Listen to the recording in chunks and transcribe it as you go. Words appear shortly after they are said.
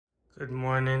Good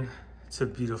morning. It's a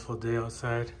beautiful day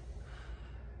outside.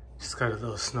 Just got a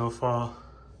little snowfall,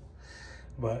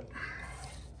 but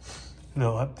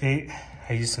little update.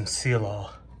 I used some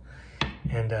Seal-All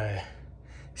and I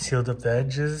sealed up the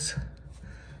edges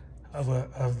of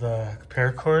the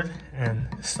paracord, and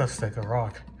stuff's like a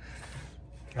rock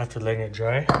after letting it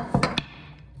dry.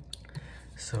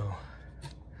 So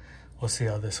we'll see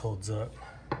how this holds up.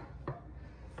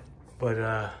 But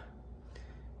yeah,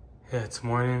 it's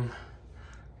morning.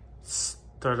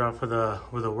 Start off with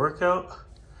a workout.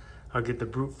 I'll get the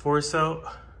Brute Force out,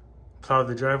 plow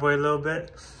the driveway a little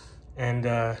bit, and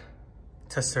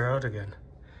test her out again.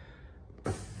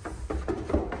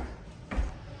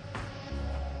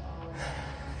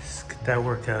 Just get that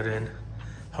workout in.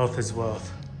 Health is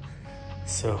wealth.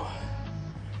 So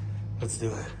let's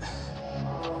do it.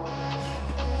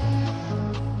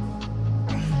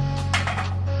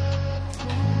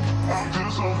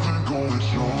 There's something going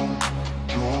strong,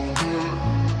 stronger.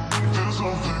 There's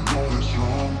something going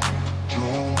strong,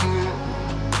 stronger.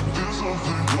 There's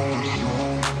something going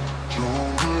strong,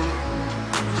 stronger.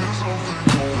 There's something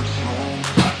going strong,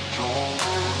 stronger.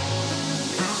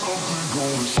 There's something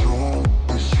going strong,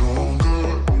 it's stronger.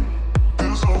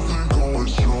 There's something going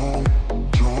strong,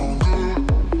 stronger.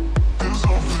 There's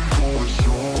something going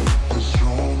strong, it's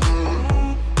stronger.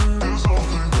 There's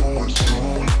something going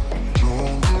strong,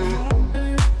 stronger.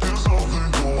 There's something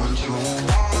going strong.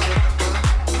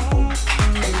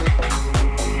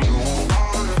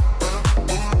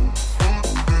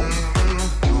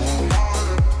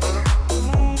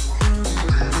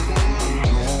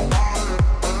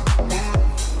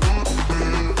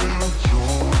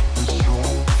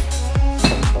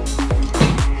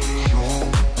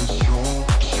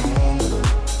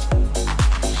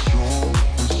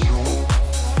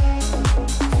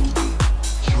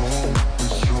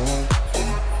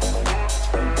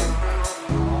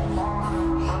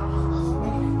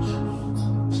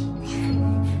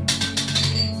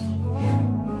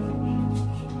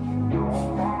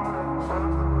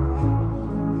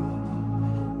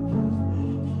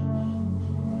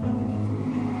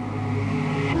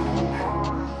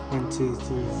 One, two,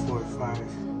 three, four, five.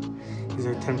 These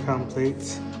are 10-pound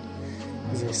plates.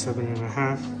 These are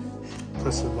 7.5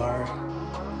 plus a bar.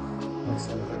 That's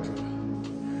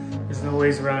 700. There's no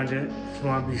ways around it. If you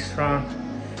want to be strong,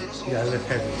 you gotta lift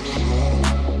heavy.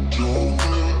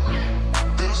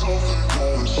 There's something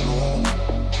going strong,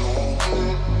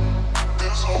 stronger.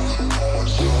 There's something going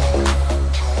strong,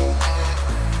 stronger.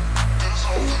 There's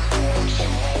something going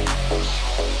strong,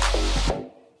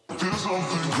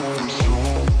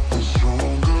 it's stronger.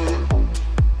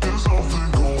 There's something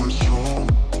going strong,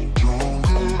 stronger.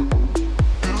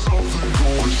 There's something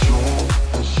going strong,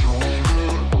 it's stronger.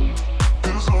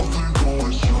 There's something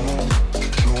going strong,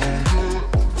 stronger.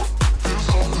 There's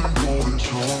something going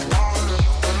strong.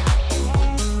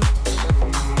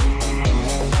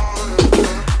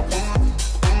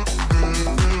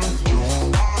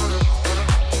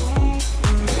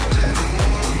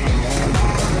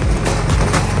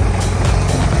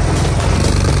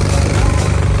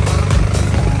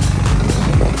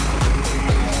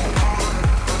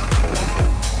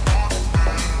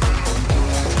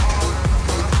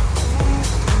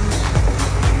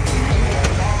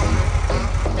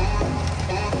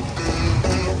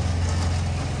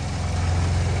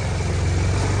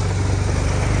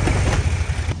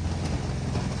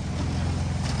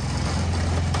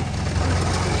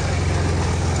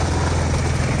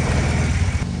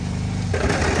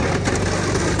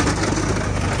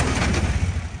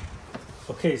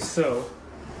 Okay, so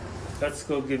let's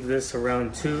go give this a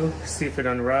round 2, see if it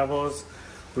unravels.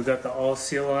 We got the all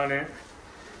seal on it,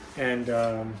 and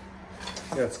yeah,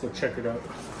 let's go check it out.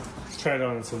 Try it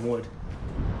on some wood.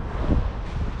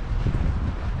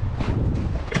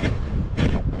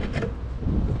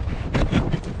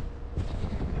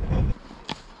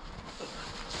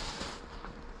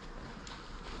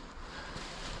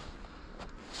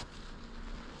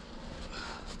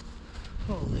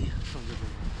 Holy,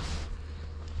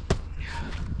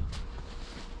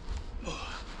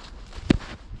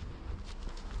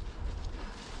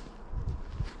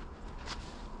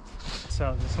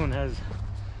 so this one has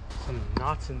some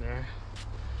knots in there.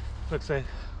 Looks like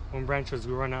one branch was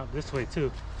run out this way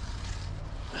too.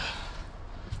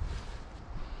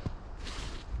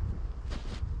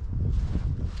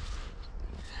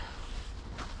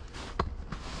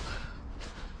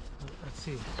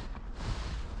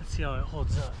 Let's see how it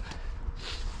holds up.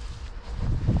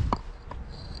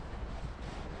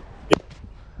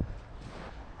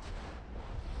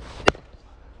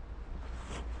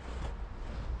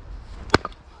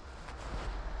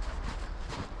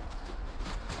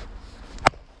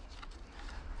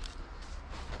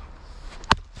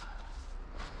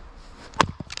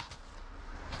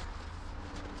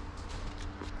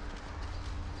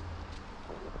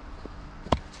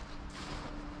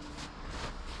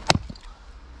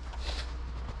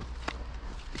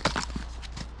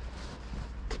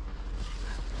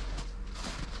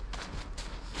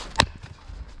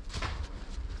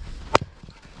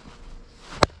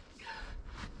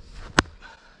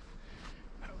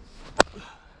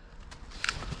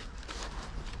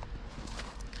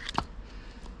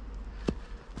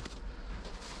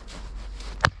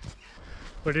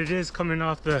 but it is coming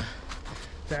off the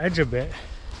edge a bit.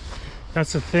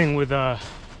 That's the thing with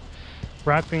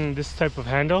wrapping this type of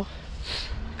handle,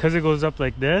 because it goes up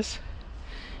like this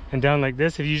and down like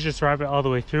this. If you just wrap it all the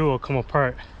way through, it'll come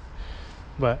apart.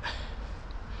 But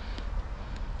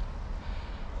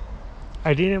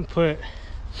I didn't put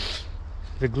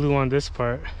the glue on this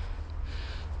part,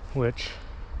 which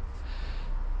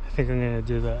I think I'm gonna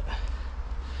do that,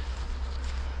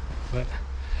 but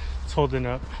it's holding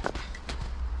up.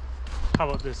 How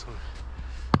about this one?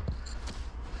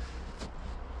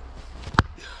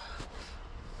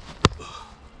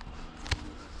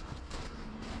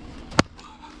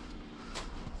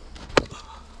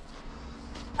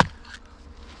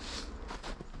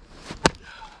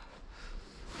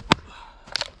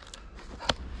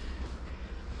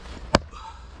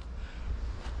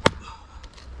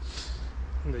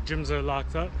 And the gyms are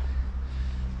locked up.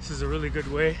 This is a really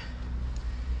good way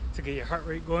to get your heart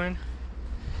rate going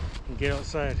and get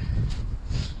outside.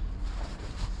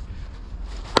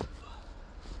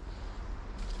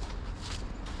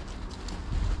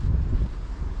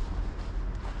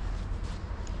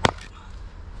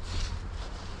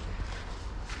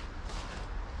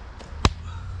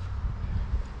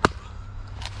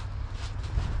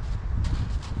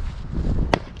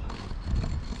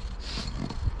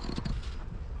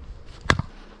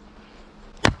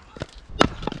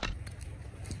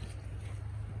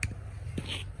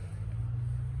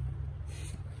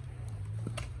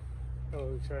 Oh,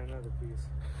 we'll try another piece.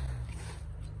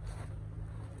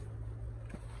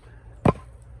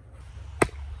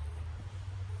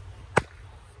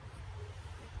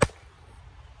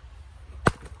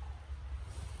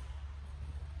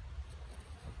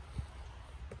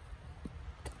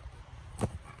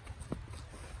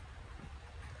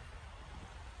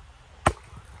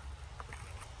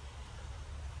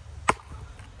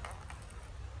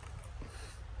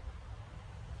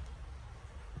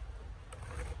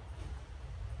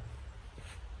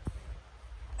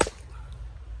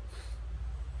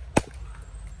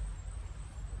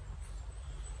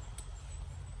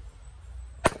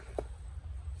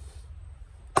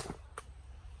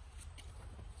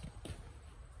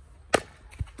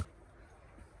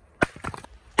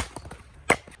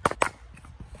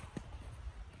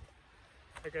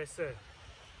 Like I said,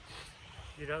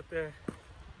 get out there,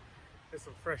 get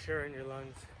some fresh air in your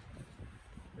lungs,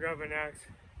 grab an axe,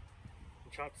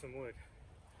 and chop some wood.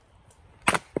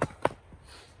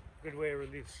 Good way to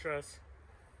relieve stress,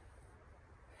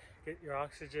 get your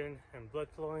oxygen and blood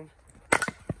flowing.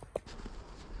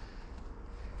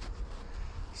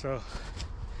 So,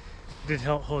 it did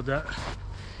help hold up.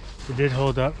 It did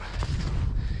hold up.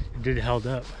 It did held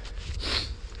up.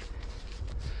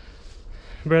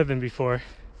 Better than before,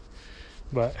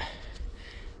 but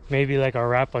maybe like a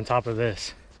wrap on top of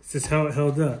this. This is how it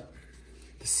held up.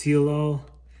 The seal all.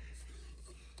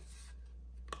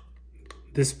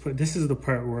 This is the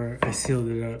part where I sealed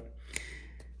it up,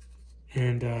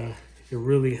 and it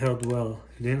really held well.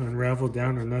 It didn't unravel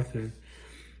down or nothing.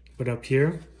 But up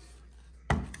here,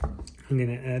 I'm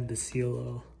gonna add the seal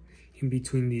all in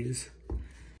between these.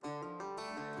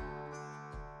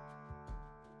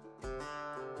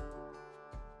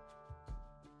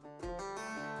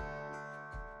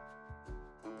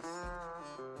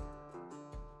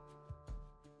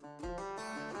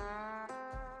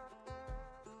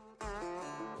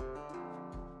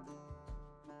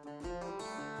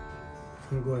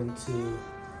 I'm going to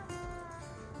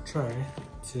try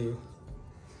to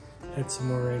add some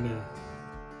more right now.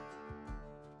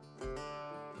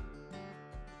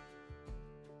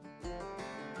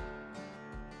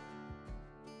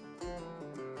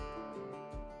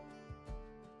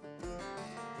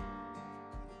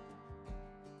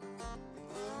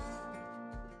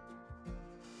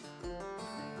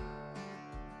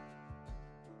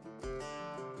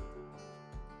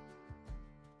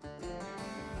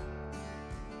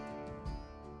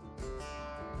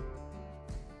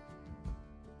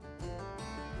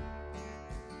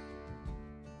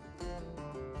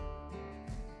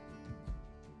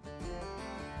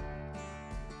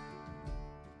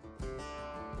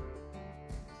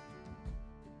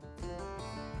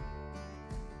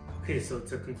 Okay, so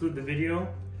to conclude the video,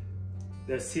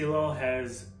 the seal all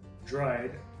has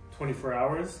dried 24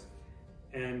 hours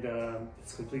and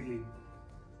it's completely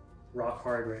rock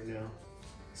hard right now.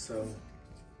 So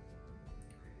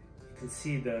you can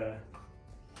see the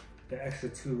extra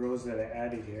 2 rows that I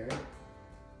added here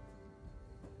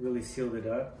really sealed it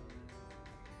up,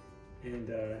 and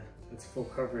it's full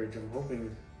coverage. I'm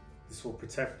hoping this will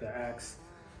protect the axe.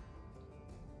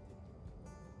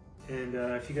 And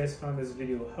if you guys found this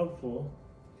video helpful,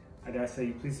 I'd ask that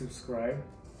you please subscribe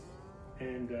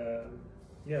And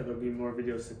yeah, there'll be more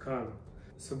videos to come.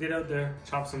 So get out there,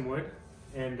 chop some wood,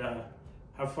 and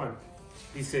have fun.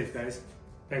 Be safe, guys.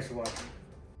 Thanks for watching.